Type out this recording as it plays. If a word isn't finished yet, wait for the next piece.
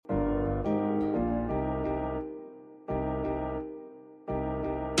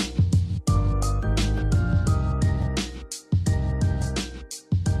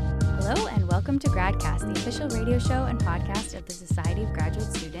welcome to GradCast, the official radio show and podcast of the Society of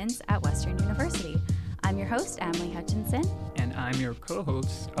Graduate Students at Western University. I'm your host, Emily Hutchinson. And I'm your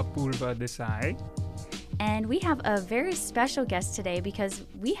co-host, Apurva Desai. And we have a very special guest today because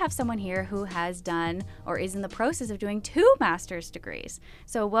we have someone here who has done or is in the process of doing 2 master's degrees.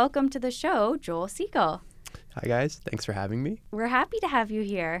 So welcome to the show, Joel Siegel. Hi guys, thanks for having me. We're happy to have you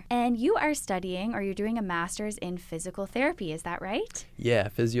here. And you are studying or you're doing a master's in physical therapy, is that right? Yeah,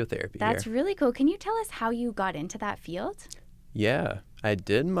 physiotherapy. That's really cool. Can you tell us how you got into that field? Yeah, I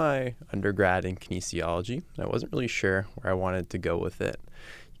did my undergrad in kinesiology. I wasn't really sure where I wanted to go with it.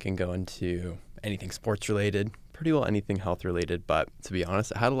 You can go into anything sports related, pretty well anything health related, but to be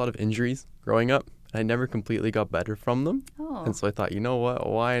honest, I had a lot of injuries growing up. I never completely got better from them. Oh. And so I thought, you know what,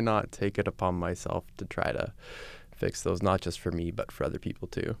 why not take it upon myself to try to fix those, not just for me, but for other people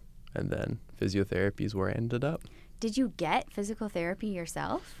too. And then physiotherapy is where I ended up. Did you get physical therapy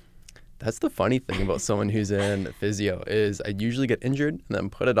yourself? That's the funny thing about someone who's in physio is I usually get injured and then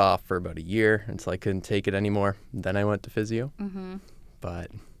put it off for about a year until I couldn't take it anymore. Then I went to physio,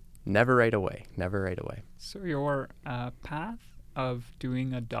 but never right away. So your path of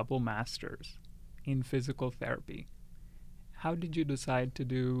doing a double master's in physical therapy, how did you decide to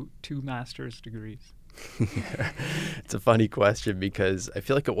do 2 master's degrees? It's a funny question because I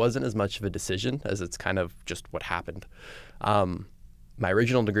feel like it wasn't as much of a decision as it's kind of just what happened. My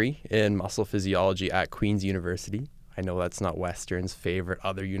original degree in muscle physiology at Queen's University. I know that's not Western's favorite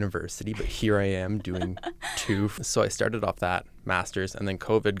other university, but here I am doing 2. So I started off that master's, and then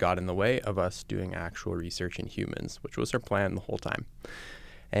COVID got in the way of us doing actual research in humans, which was our plan the whole time.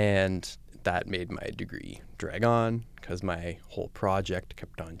 And that made my degree drag on because my whole project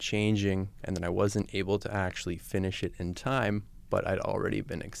kept on changing, and then I wasn't able to actually finish it in time, but I'd already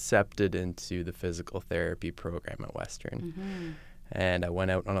been accepted into the physical therapy program at Western. And I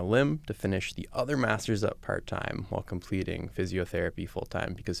went out on a limb to finish the other master's up part-time while completing physiotherapy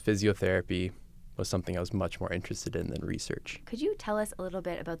full-time because physiotherapy was something I was much more interested in than research. Could you tell us a little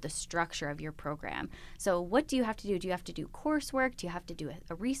bit about the structure of your program? So what do you have to do? Do you have to do coursework? Do you have to do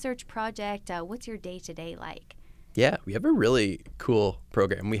a research project? What's your day-to-day like? Yeah, we have a really cool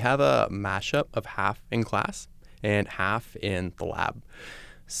program. We have a mashup of half in class and half in the lab.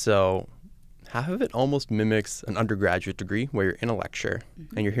 So half of it almost mimics an undergraduate degree where you're in a lecture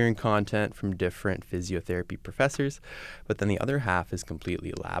and you're hearing content from different physiotherapy professors, but then the other half is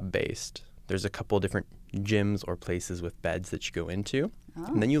completely lab-based. There's a couple different gyms or places with beds that you go into,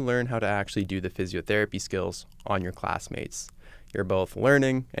 and then you learn how to actually do the physiotherapy skills on your classmates. You're both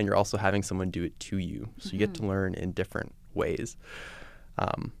learning and you're also having someone do it to you, so you get to learn in different ways.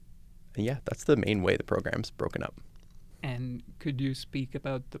 And yeah, that's the main way the program's broken up. And could you speak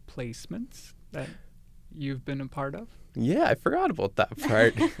about the placements that you've been a part of? Yeah, I forgot about that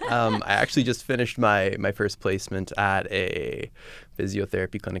part. I actually just finished my first placement at a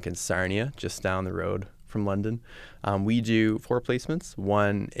physiotherapy clinic in Sarnia, just down the road from London. We do 4 placements,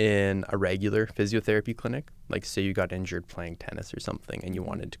 one in a regular physiotherapy clinic, like say you got injured playing tennis or something and you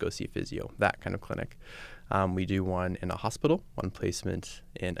wanted to go see a physio, that kind of clinic. We do one in a hospital, one placement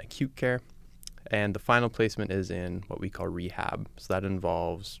in acute care, and the final placement is in what we call rehab. So that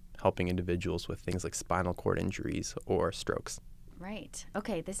involves helping individuals with things like spinal cord injuries or strokes. Right.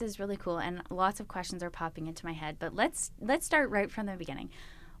 Okay, this is really cool, and lots of questions are popping into my head, but let's start right from the beginning.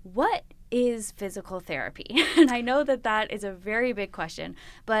 What is physical therapy? And I know that is a very big question,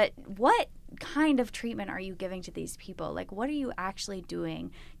 but what kind of treatment are you giving to these people? Like, what are you actually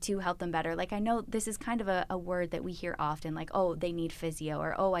doing to help them better? Like, I know this is kind of a word that we hear often, like, oh, they need physio,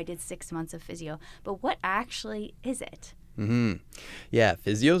 or oh, I did 6 months of physio. But what actually is it? Yeah,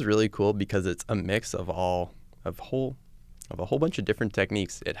 physio is really cool because it's a mix of a whole bunch of different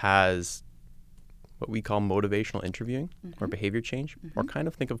techniques. It has what we call motivational interviewing or behavior change, or kind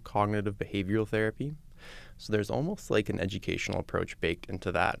of think of cognitive behavioral therapy. So there's almost like an educational approach baked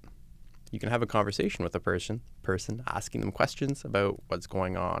into that. You can have a conversation with a person asking them questions about what's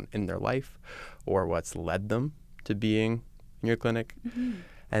going on in their life or what's led them to being in your clinic,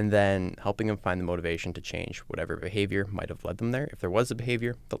 and then helping them find the motivation to change whatever behavior might have led them there, if there was a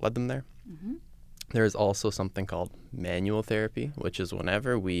behavior that led them there. There's also something called manual therapy, which is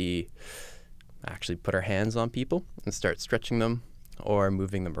whenever we actually put our hands on people and start stretching them or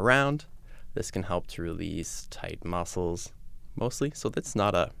moving them around. This can help to release tight muscles mostly. So it's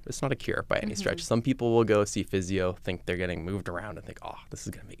not a cure by any stretch. Some people will go see physio, think they're getting moved around and think, oh, this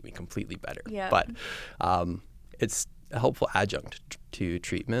is going to make me completely better. Yeah. But it's a helpful adjunct to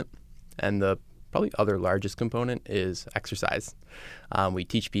treatment. And the probably other largest component is exercise. We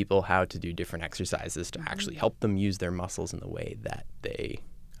teach people how to do different exercises to actually help them use their muscles in the way that they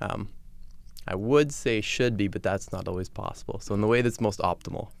I would say should be, but that's not always possible. So in the way that's most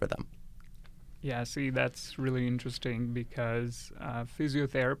optimal for them. Yeah, see, that's really interesting because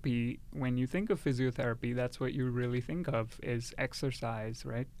physiotherapy, when you think of physiotherapy, that's what you really think of is exercise,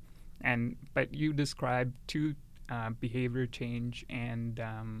 right? But you described two behavior change and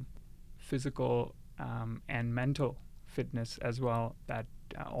physical and mental fitness as well, that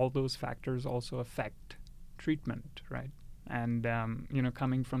all those factors also affect treatment, right? And,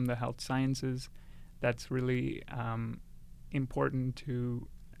 coming from the health sciences, that's really important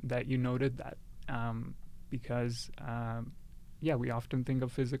that you noted that. Because we often think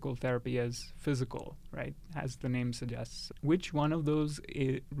of physical therapy as physical, right? As the name suggests. Which one of those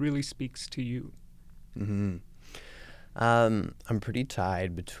really speaks to you? Mm-hmm. I'm pretty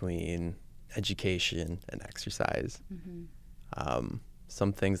tied between education and exercise. Mm-hmm.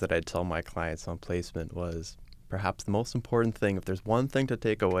 Some things that I'd tell my clients on placement was perhaps the most important thing, if there's one thing to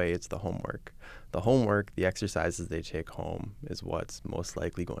take away, it's the homework. The homework, the exercises they take home is what's most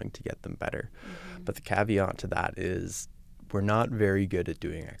likely going to get them better. Mm-hmm. But the caveat to that is we're not very good at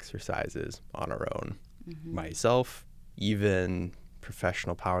doing exercises on our own. Mm-hmm. Myself, even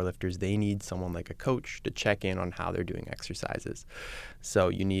professional powerlifters, they need someone like a coach to check in on how they're doing exercises. So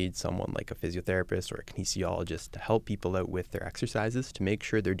you need someone like a physiotherapist or a kinesiologist to help people out with their exercises to make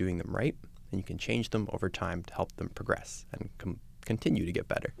sure they're doing them right. And you can change them over time to help them progress and continue to get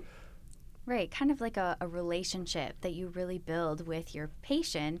better. Right, kind of like a relationship that you really build with your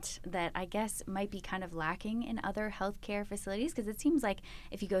patient that I guess might be kind of lacking in other healthcare facilities, because it seems like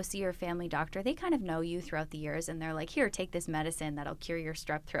if you go see your family doctor, they kind of know you throughout the years and they're like, here, take this medicine that'll cure your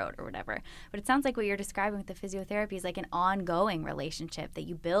strep throat or whatever. But it sounds like what you're describing with the physiotherapy is like an ongoing relationship that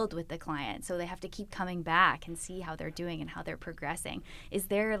you build with the client. So they have to keep coming back and see how they're doing and how they're progressing. Is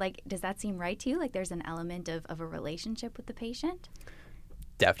there does that seem right to you? Like there's an element of a relationship with the patient?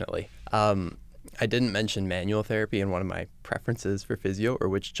 Definitely. I didn't mention manual therapy in one of my preferences for physio, or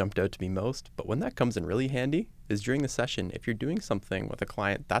which jumped out to me most, but when that comes in really handy is during the session. If you're doing something with a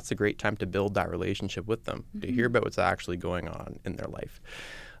client, that's a great time to build that relationship with them, mm-hmm. to hear about what's actually going on in their life.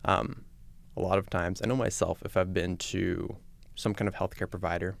 A lot of times, I know myself, if I've been to some kind of healthcare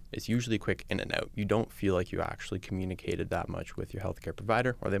provider, it's usually quick in and out. You don't feel like you actually communicated that much with your healthcare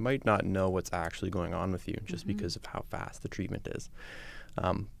provider, or they might not know what's actually going on with you just mm-hmm. because of how fast the treatment is.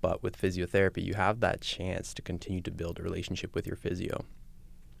 But with physiotherapy, you have that chance to continue to build a relationship with your physio.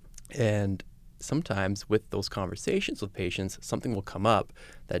 And sometimes with those conversations with patients, something will come up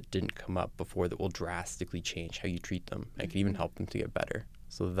that didn't come up before that will drastically change how you treat them and can even help them to get better.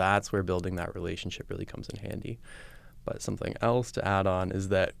 So that's where building that relationship really comes in handy. But something else to add on is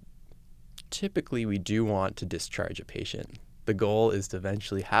that typically we do want to discharge a patient. The goal is to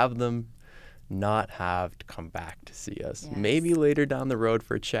eventually have them not have to come back to see us. Yes. Maybe later down the road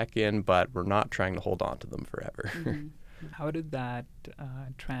for a check-in, but we're not trying to hold on to them forever. Mm-hmm. How did that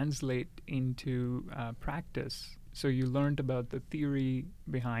translate into practice? So you learned about the theory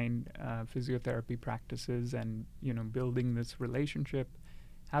behind physiotherapy practices and, building this relationship.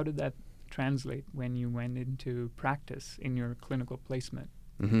 How did that translate when you went into practice in your clinical placement?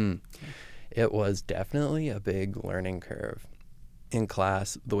 Mm-hmm. It was definitely a big learning curve. In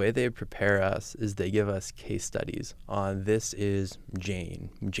class, the way they prepare us is they give us case studies on this is Jane.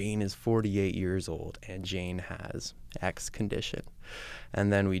 Jane is 48 years old and Jane has X condition.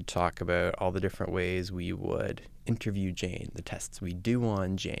 And then we'd talk about all the different ways we would interview Jane, the tests we do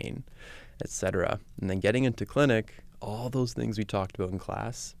on Jane, etc. And then getting into clinic, all those things we talked about in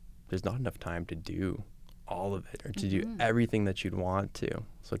class, there's not enough time to do all of it or to do everything that you'd want to.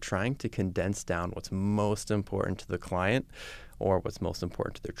 So trying to condense down what's most important to the client or what's most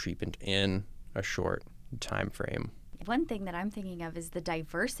important to their treatment in a short time frame. One thing that I'm thinking of is the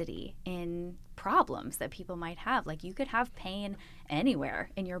diversity in problems that people might have. Like you could have pain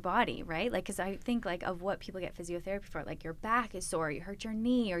anywhere in your body, right? Like, because I think of what people get physiotherapy for, like your back is sore, you hurt your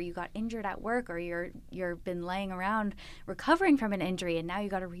knee, or you got injured at work, or you're been laying around recovering from an injury and now you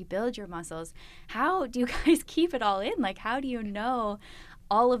got to rebuild your muscles. How do you guys keep it all in? Like, how do you know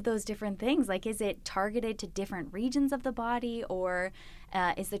all of those different things? Like, is it targeted to different regions of the body, or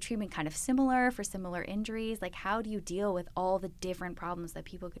is the treatment kind of similar for similar injuries? Like, how do you deal with all the different problems that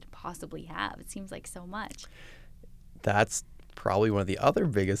people could possibly have? It seems like so much. That's probably one of the other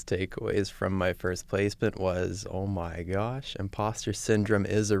biggest takeaways from my first placement was, oh my gosh, imposter syndrome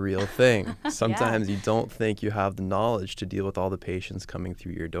is a real thing. Sometimes you don't think you have the knowledge to deal with all the patients coming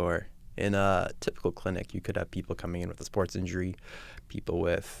through your door. In a typical clinic, you could have people coming in with a sports injury, people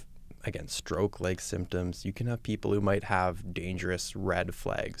with, again, stroke-like symptoms. You can have people who might have dangerous red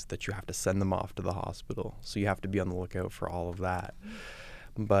flags that you have to send them off to the hospital. So you have to be on the lookout for all of that.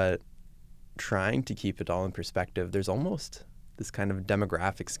 But trying to keep it all in perspective, there's almost this kind of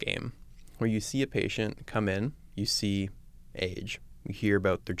demographics game where you see a patient come in, you see age, you hear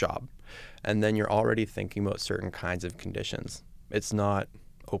about their job, and then you're already thinking about certain kinds of conditions. It's not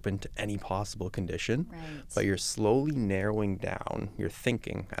open to any possible condition, Right. but you're slowly narrowing down your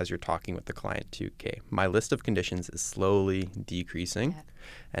thinking as you're talking with the client to, okay, my list of conditions is slowly decreasing, Yeah.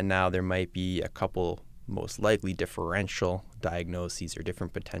 and now there might be a couple most likely differential diagnoses or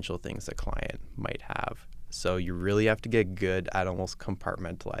different potential things a client might have. So you really have to get good at almost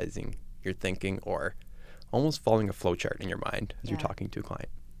compartmentalizing your thinking or almost following a flowchart in your mind as you're Yeah. talking to a client.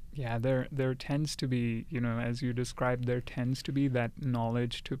 Yeah, there tends to be, as you described, there tends to be that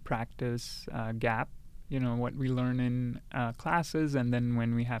knowledge to practice gap, what we learn in classes, and then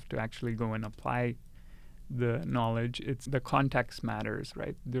when we have to actually go and apply the knowledge, it's the context matters,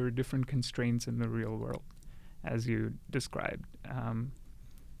 right? There are different constraints in the real world, as you described.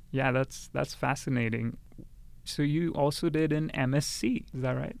 Yeah, that's fascinating. So you also did an MSc, is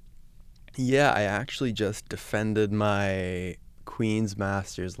that right? Yeah, I actually just defended my Queen's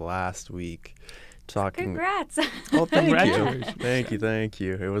Masters last week. Congrats. Oh, thank you. Congratulations. Thank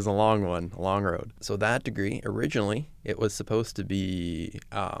you. It was a long one, a long road. So that degree, originally, it was supposed to be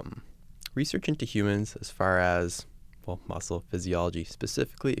research into humans as far as, muscle physiology,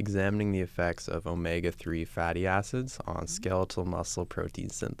 specifically examining the effects of omega-3 fatty acids on skeletal muscle protein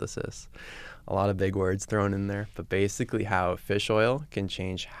synthesis. A lot of big words thrown in there, but basically how fish oil can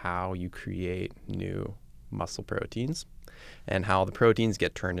change how you create new muscle proteins and how the proteins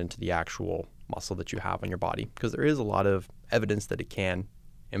get turned into the actual muscle that you have on your body, because there is a lot of evidence that it can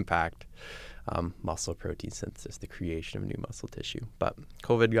impact muscle protein synthesis, the creation of new muscle tissue. But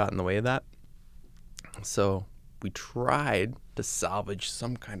COVID got in the way of that. So we tried to salvage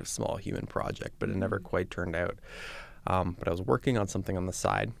some kind of small human project, but it never quite turned out. But I was working on something on the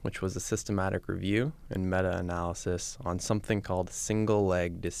side, which was a systematic review and meta-analysis on something called single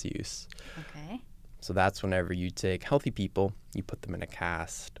leg disuse. Okay. So that's whenever you take healthy people, you put them in a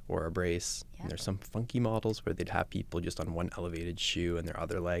cast or a brace. Yep. And there's some funky models where they'd have people just on one elevated shoe and their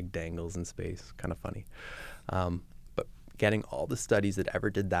other leg dangles in space. Kind of funny. But getting all the studies that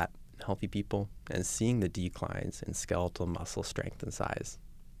ever did that in healthy people and seeing the declines in skeletal muscle strength and size.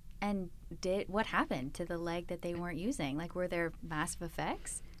 And what happened to the leg that they weren't using? Like, were there massive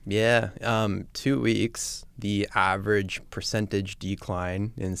effects? Yeah, 2 weeks, the average percentage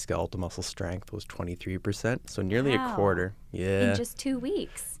decline in skeletal muscle strength was 23%, so nearly Wow. a quarter. Yeah. In just 2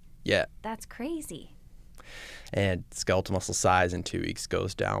 weeks. Yeah. That's crazy. And skeletal muscle size in 2 weeks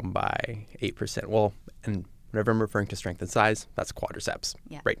goes down by 8%. Well, and whenever I'm referring to strength and size, that's quadriceps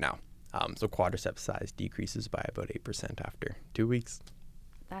right now. So quadriceps size decreases by about 8% after 2 weeks.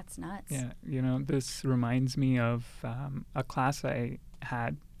 That's nuts. Yeah, this reminds me of a class I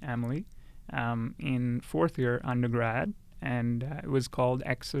had, Emily, in fourth year undergrad, and it was called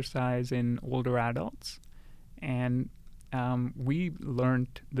Exercise in Older Adults. And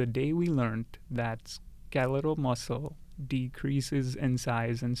the day we learned that skeletal muscle decreases in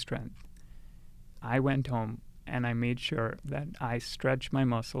size and strength, I went home and I made sure that I stretch my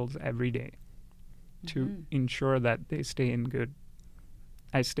muscles every day to ensure that they stay in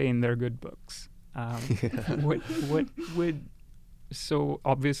their good books. So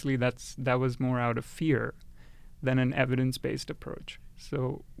obviously that was more out of fear than an evidence-based approach.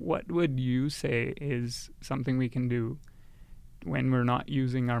 So what would you say is something we can do when we're not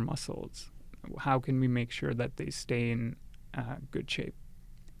using our muscles? How can we make sure that they stay in good shape?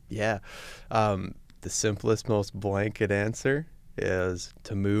 Yeah. The simplest, most blanket answer is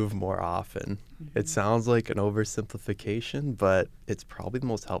to move more often. It sounds like an oversimplification, but it's probably the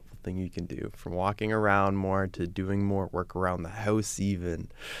most helpful thing you can do. From walking around more to doing more work around the house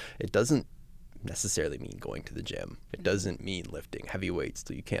even. It doesn't necessarily mean going to the gym. It doesn't mean lifting heavy weights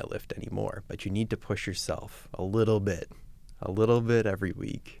till you can't lift anymore, but you need to push yourself a little bit every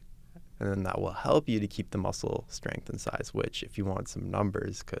week. And then that will help you to keep the muscle strength and size, which if you want some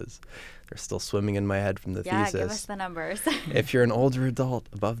numbers, because they're still swimming in my head from the thesis. Yeah, give us the numbers. If you're an older adult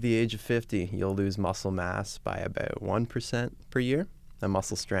above the age of 50, you'll lose muscle mass by about 1% per year and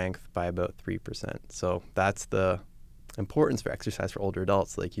muscle strength by about 3%. So that's the importance for exercise for older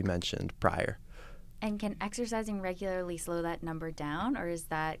adults, like you mentioned prior. And can exercising regularly slow that number down, or is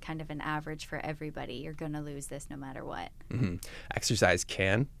that kind of an average for everybody? You're going to lose this no matter what. Exercise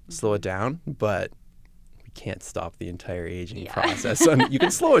can slow it down, but we can't stop the entire aging process. So you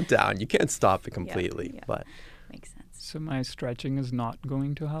can slow it down. You can't stop it completely. But makes sense. So my stretching is not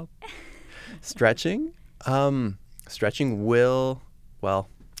going to help? Stretching will,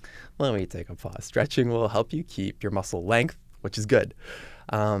 let me take a pause. Stretching will help you keep your muscle length, which is good.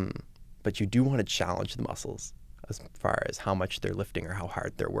 but you do want to challenge the muscles as far as how much they're lifting or how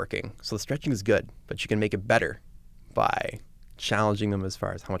hard they're working. So the stretching is good, but you can make it better by challenging them as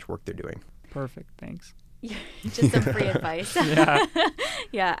far as how much work they're doing. Perfect. Thanks. Just some free advice. Yeah.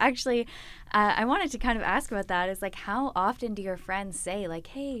 Yeah, actually, I wanted to kind of ask about that. Is like, how often do your friends say like,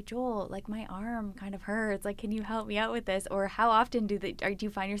 "Hey, Joel, like my arm kind of hurts. Like, can you help me out with this?" Or how often do you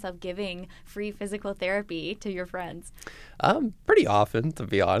find yourself giving free physical therapy to your friends? Pretty often, to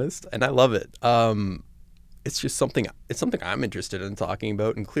be honest, and I love it. It's just something I'm interested in talking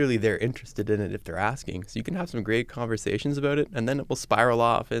about, and clearly they're interested in it if they're asking. So you can have some great conversations about it, and then it will spiral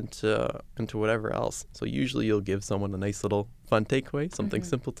off into whatever else. So usually you'll give someone a nice little fun takeaway, something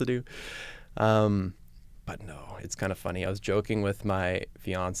simple to do. But no, it's kind of funny. I was joking with my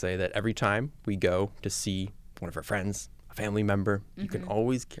fiance that every time we go to see one of our friends, a family member, you can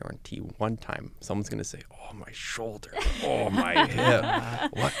always guarantee one time someone's going to say, "Oh, my shoulder. Oh, my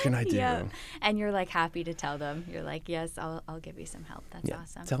hip. What can I do?" Yeah. And you're like happy to tell them. You're like, "Yes, I'll give you some help." That's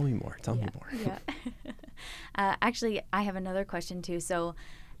awesome. Tell me more. Tell me more. Yeah. Actually, I have another question too. So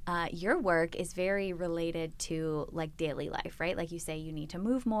your work is very related to like daily life, right? Like you say, you need to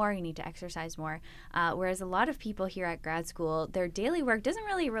move more, you need to exercise more. Whereas a lot of people here at grad school, their daily work doesn't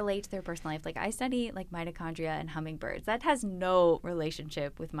really relate to their personal life. Like I study like mitochondria and hummingbirds. That has no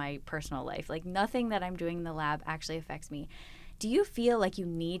relationship with my personal life. Like nothing that I'm doing in the lab actually affects me. Do you feel like you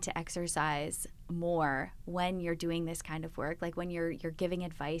need to exercise more when you're doing this kind of work? Like when you're giving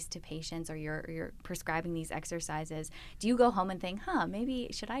advice to patients or you're prescribing these exercises, do you go home and think, maybe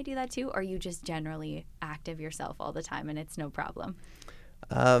should I do that too? Or are you just generally active yourself all the time and it's no problem?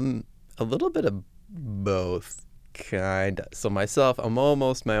 A little bit of both, kind. So myself, I'm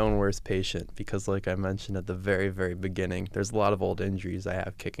almost my own worst patient because like I mentioned at the very, very beginning, there's a lot of old injuries I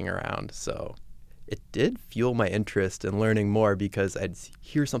have kicking around. So it did fuel my interest in learning more because I'd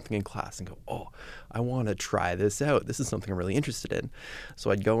hear something in class and go, "Oh, I want to try this out. This is something I'm really interested in." So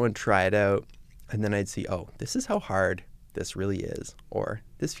I'd go and try it out, and then I'd see, "Oh, this is how hard this really is," or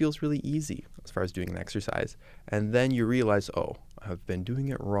 "This feels really easy as far as doing an exercise." And then you realize, "Oh, I've been doing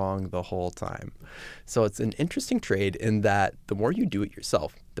it wrong the whole time." So it's an interesting trade in that the more you do it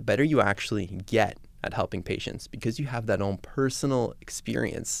yourself, the better you actually get at helping patients because you have that own personal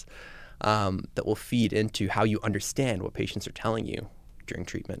experience that will feed into how you understand what patients are telling you during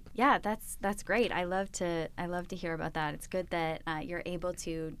treatment. Yeah, that's great. I love to hear about that. It's good that you're able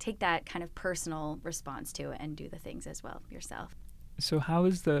to take that kind of personal response to it and do the things as well yourself. So how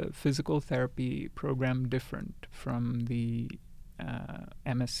is the physical therapy program different from the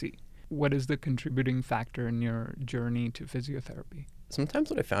MSc? What is the contributing factor in your journey to physiotherapy? Sometimes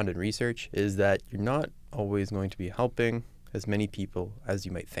what I found in research is that you're not always going to be helping as many people as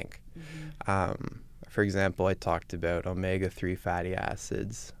you might think. For example, I talked about omega-3 fatty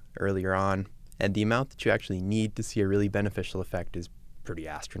acids earlier on, and the amount that you actually need to see a really beneficial effect is pretty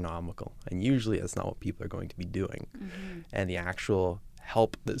astronomical. And usually that's not what people are going to be doing. And the actual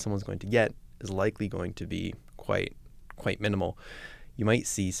help that someone's going to get is likely going to be quite minimal. You might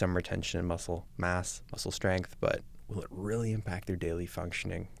see some retention in muscle mass, muscle strength, but will it really impact their daily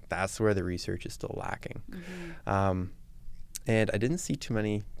functioning? That's where the research is still lacking. And I didn't see too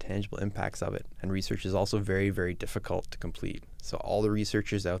many tangible impacts of it. And research is also very, very difficult to complete. So all the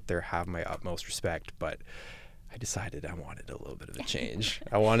researchers out there have my utmost respect, but I decided I wanted a little bit of a change.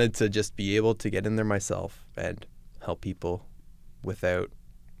 I wanted to just be able to get in there myself and help people without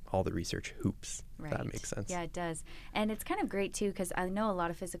all the research hoops. Right. If that makes sense. Yeah, it does. And it's kind of great too because I know a lot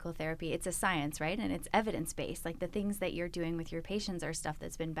of physical therapy, it's a science, right? And it's evidence-based. Like the things that you're doing with your patients are stuff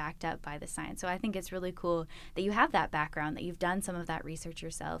that's been backed up by the science. So I think it's really cool that you have that background, that you've done some of that research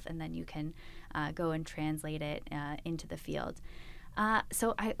yourself, and then you can go and translate it into the field.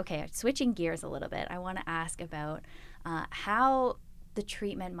 Switching gears a little bit, I want to ask about how the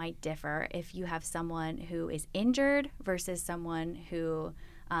treatment might differ if you have someone who is injured versus someone who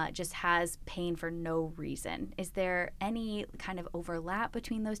just has pain for no reason. Is there any kind of overlap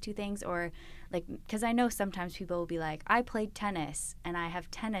between those two things? Or like, because I know sometimes people will be like, I played tennis and I have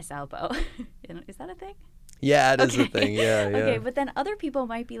tennis elbow. Is that a thing? Yeah, it is a thing. Yeah. Okay, but then other people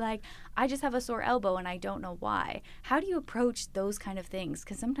might be like, I just have a sore elbow and I don't know why. How do you approach those kind of things?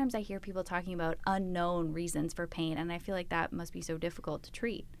 Because sometimes I hear people talking about unknown reasons for pain, and I feel like that must be so difficult to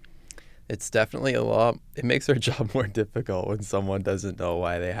treat. It's definitely it makes our job more difficult when someone doesn't know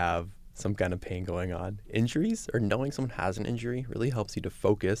why they have some kind of pain going on. Injuries, or knowing someone has an injury, really helps you to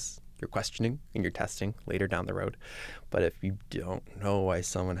focus your questioning and your testing later down the road. But if you don't know why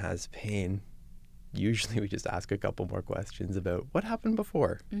someone has pain, usually we just ask a couple more questions about what happened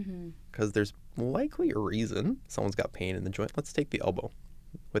before. Because there's likely a reason someone's got pain in the joint. Let's take the elbow.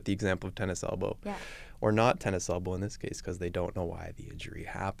 with the example of tennis elbow. Yeah. Or not tennis elbow in this case because they don't know why the injury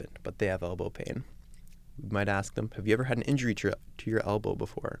happened, but they have elbow pain. We might ask them, have you ever had an injury to your elbow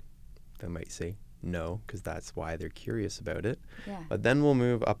before? They might say no, because that's why they're curious about it. Yeah. But then we'll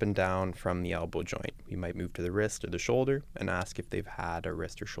move up and down from the elbow joint. We might move to the wrist or the shoulder and ask if they've had a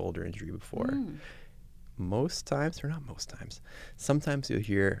wrist or shoulder injury before. Most times, or not most times, sometimes you'll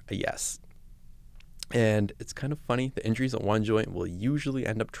hear a yes. And it's kind of funny. The injuries at one joint will usually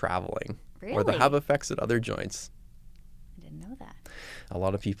end up traveling. Really? Or they'll have effects at other joints. I didn't know that. A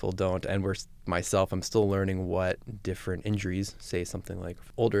lot of people don't, and I'm still learning what different injuries, say something like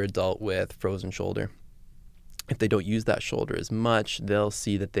older adult with frozen shoulder. If they don't use that shoulder as much, they'll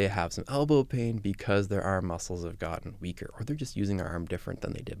see that they have some elbow pain because their arm muscles have gotten weaker, or they're just using their arm different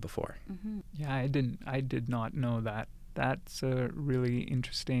than they did before. Yeah, I did not know that. That's a really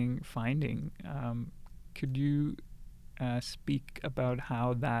interesting finding. Could you speak about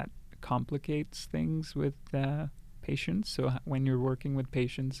how that complicates things with patients? So when you're working with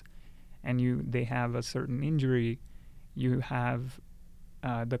patients and they have a certain injury, you have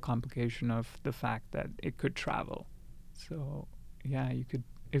the complication of the fact that it could travel. So yeah,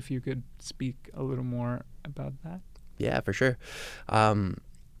 if you could speak a little more about that. Yeah, for sure.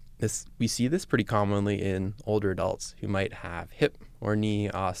 We see this pretty commonly in older adults who might have hip or knee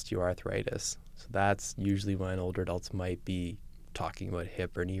osteoarthritis. So that's usually when older adults might be talking about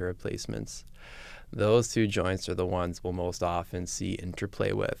hip or knee replacements. Those two joints are the ones we'll most often see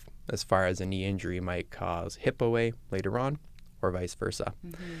interplay with, as far as a knee injury might cause hip OA later on, or vice versa.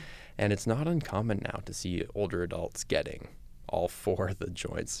 And it's not uncommon now to see older adults getting all four of the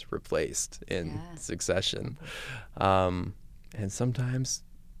joints replaced in succession. And sometimes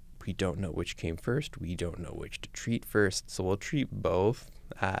we don't know which came first. We don't know which to treat first. So we'll treat both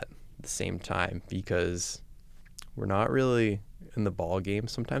at the same time because we're not really in the ball game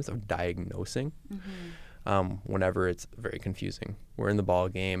sometimes of diagnosing whenever it's very confusing. We're in the ball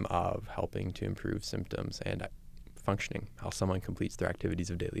game of helping to improve symptoms and functioning, how someone completes their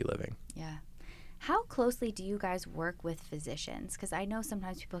activities of daily living. Yeah. How closely do you guys work with physicians? Because I know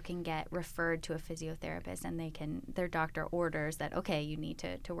sometimes people can get referred to a physiotherapist and their doctor orders that, okay, you need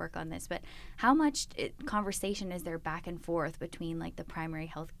to work on this. But how much conversation is there back and forth between like the primary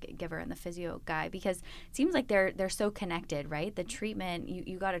health giver and the physio guy? Because it seems like they're so connected, right? The treatment,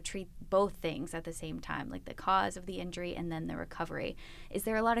 you got to treat both things at the same time, like the cause of the injury and then the recovery. Is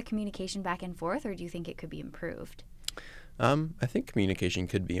there a lot of communication back and forth, or do you think it could be improved? I think communication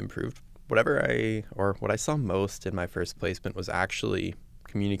could be improved. What I saw most in my first placement was actually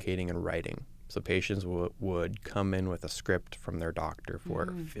communicating and writing. So patients would come in with a script from their doctor for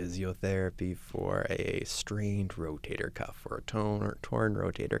physiotherapy for a strained rotator cuff or a torn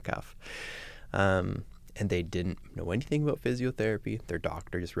rotator cuff. And they didn't know anything about physiotherapy. Their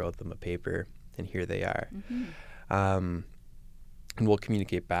doctor just wrote them a paper, and here they are. And we'll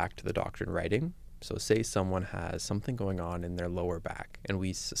communicate back to the doctor in writing. So say someone has something going on in their lower back, and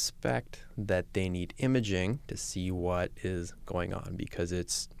we suspect that they need imaging to see what is going on because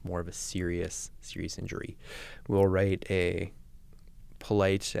it's more of a serious injury. We'll write a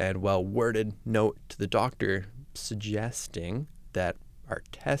polite and well-worded note to the doctor suggesting that our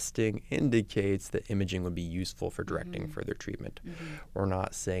testing indicates that imaging would be useful for directing further treatment. We're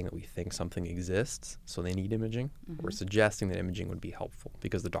not saying that we think something exists, so they need imaging. We're suggesting that imaging would be helpful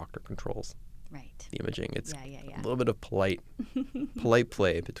because the doctor controls the imaging. It's a little bit of polite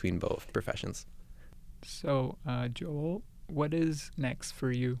play between both professions. So, Joel, what is next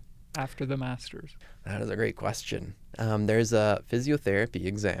for you after the master's? That is a great question. There's a physiotherapy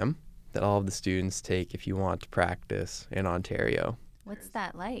exam that all of the students take if you want to practice in Ontario. What's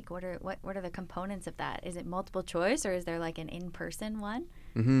that like? What are the components of that? Is it multiple choice, or is there like an in-person one?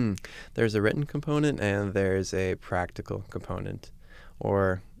 There's a written component and there's a practical component.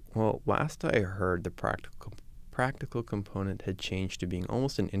 Well, last I heard, the practical component had changed to being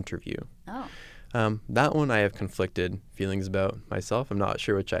almost an interview. Oh. That one I have conflicted feelings about myself. I'm not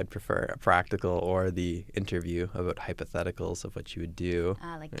sure which I'd prefer, a practical or the interview about hypotheticals of what you would do.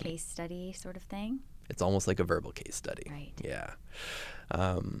 Like case study sort of thing? It's almost like a verbal case study. Right. Yeah.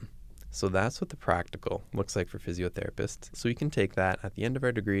 So that's what the practical looks like for physiotherapists. So we can take that at the end of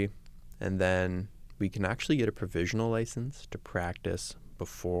our degree, and then we can actually get a provisional license to practice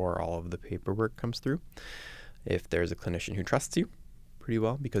before all of the paperwork comes through. If there's a clinician who trusts you pretty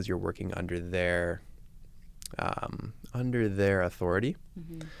well because you're working under their authority.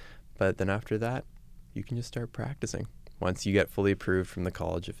 But then after that, you can just start practicing once you get fully approved from the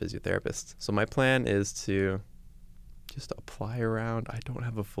College of Physiotherapists. So my plan is to just apply around. I don't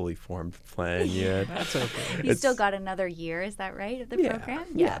have a fully formed plan yet. That's okay. You still got another year, is that right, of the program?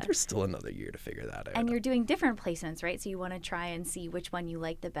 Yeah, there's still another year to figure that out. And you're doing different placements, right? So you want to try and see which one you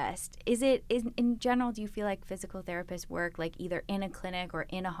like the best. In general, do you feel like physical therapists work like either in a clinic or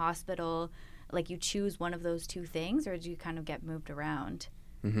in a hospital? Like you choose one of those two things, or do you kind of get moved around?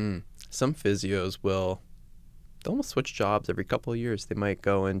 Mm-hmm. Some physios they'll almost switch jobs every couple of years. They might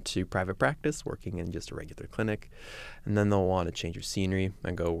go into private practice, working in just a regular clinic, and then they'll want to change your scenery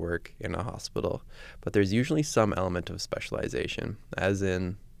and go work in a hospital. But there's usually some element of specialization, as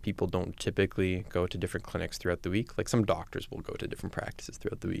in people don't typically go to different clinics throughout the week. Like some doctors will go to different practices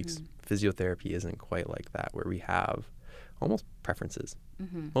throughout the weeks. Physiotherapy isn't quite like that, where we have almost preferences.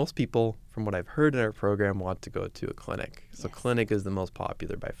 Most people, from what I've heard in our program, want to go to a clinic. So clinic is the most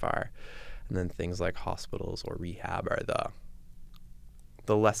popular by far. And then things like hospitals or rehab are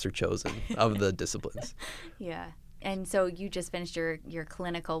the lesser chosen of the disciplines. Yeah. And so you just finished your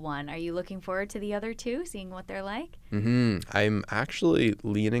clinical one. Are you looking forward to the other two, seeing what they're like? I'm actually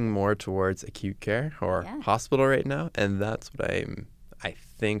leaning more towards acute care or hospital right now. And that's what I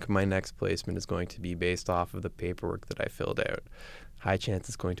think my next placement is going to be based off of the paperwork that I filled out. High chance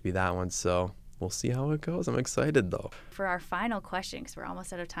it's going to be that one. So we'll see how it goes. I'm excited, though. For our final question, because we're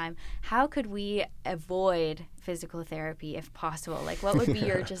almost out of time, how could we avoid physical therapy if possible? Like, what would be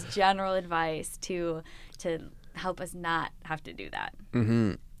your just general advice to help us not have to do that?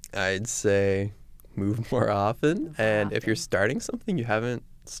 I'd say move more often. If you're starting something you haven't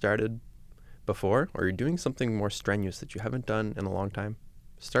started before, or you're doing something more strenuous that you haven't done in a long time,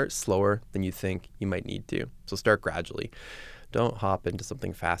 start slower than you think you might need to. So start gradually. Don't hop into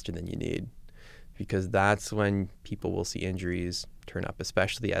something faster than you need, because that's when people will see injuries turn up,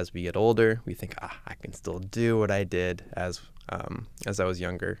 especially as we get older. We think, I can still do what I did as I was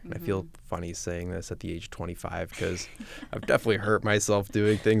younger. And I feel funny saying this at the age of 25, because I've definitely hurt myself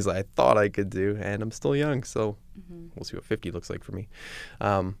doing things I thought I could do, and I'm still young. So we'll see what 50 looks like for me.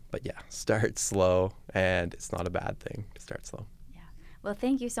 But yeah, start slow, and it's not a bad thing to start slow. Yeah. Well,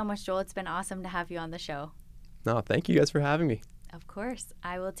 thank you so much, Joel. It's been awesome to have you on the show. No, thank you guys for having me. Of course.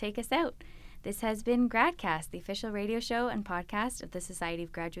 I will take us out. This has been GradCast, the official radio show and podcast of the Society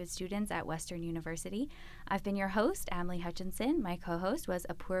of Graduate Students at Western University. I've been your host, Emily Hutchinson. My co-host was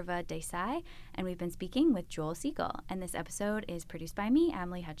Apurva Desai, and we've been speaking with Joel Siegel. And this episode is produced by me,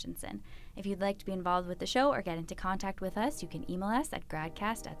 Emily Hutchinson. If you'd like to be involved with the show or get into contact with us, you can email us at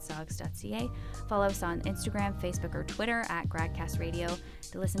gradcast@sogs.ca. Follow us on Instagram, Facebook, or Twitter at GradCast Radio.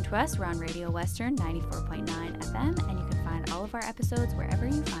 To listen to us, we're on Radio Western 94.9 FM, and you can find all of our episodes wherever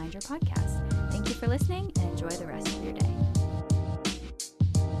you find your podcasts. Thank you for listening, and enjoy the rest of your day.